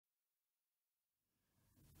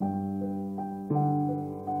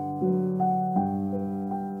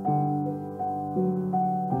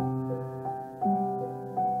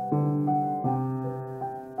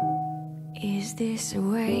this a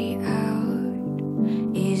way out?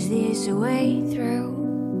 Is this a way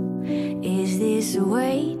through? Is this a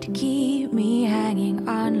way to keep me hanging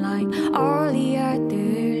on like all the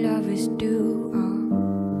other lovers do?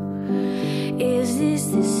 Oh, is this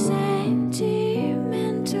the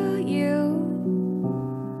sentimental you?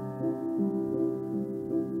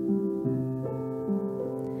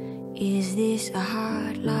 Is this a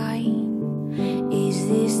hard line? Is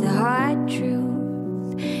this the hard truth?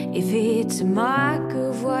 If it's a mark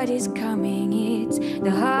of what is coming, it's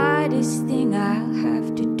the hardest thing I'll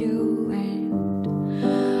have to do. And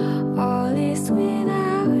all this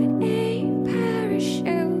without a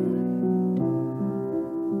parachute.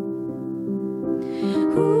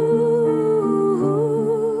 Ooh,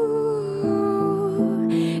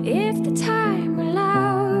 if the time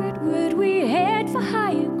allowed, would we head for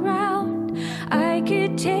higher ground? I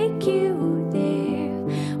could take you there,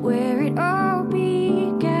 where it all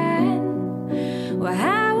began. Well,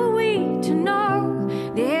 how are we to know?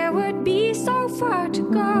 There would be so far to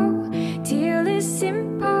go till the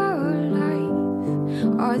simple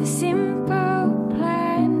life or the simple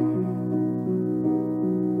plan.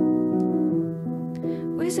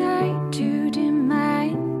 Was I too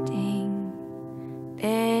demanding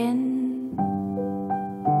then?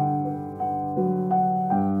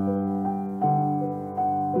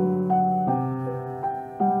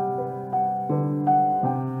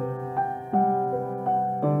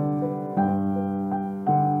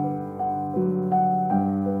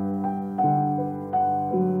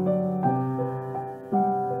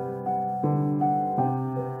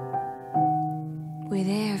 With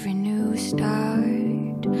every new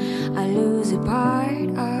start, I lose a part of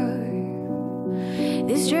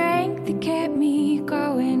the strength that kept me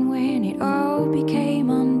going when it all became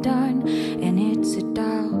undone. And it's a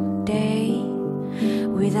dull day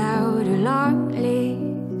without a long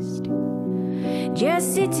list,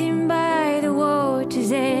 just sitting by the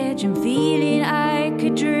water's edge and feeling I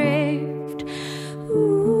could drift.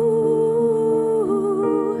 Ooh,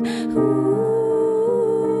 ooh.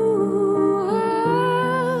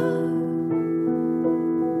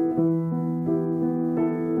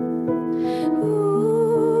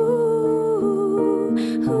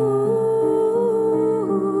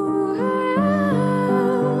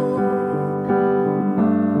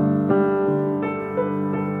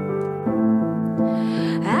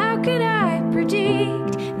 How could I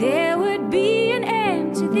predict there would be an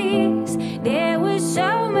end to this? There was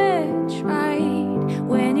so much right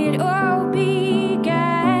when it all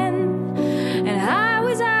began. And how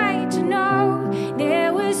was I to know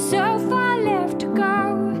there was so far left to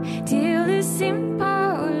go till the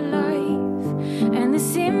simple life and the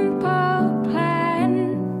simple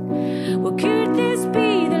plan? Well, could this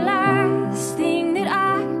be the last thing that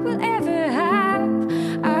I will ever have?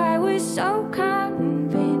 I was so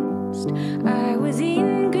convinced I was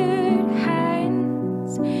in good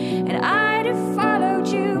hands, and I'd have followed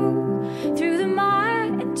you through the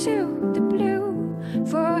mud and to the blue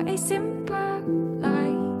for a simple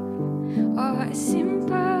life or a simple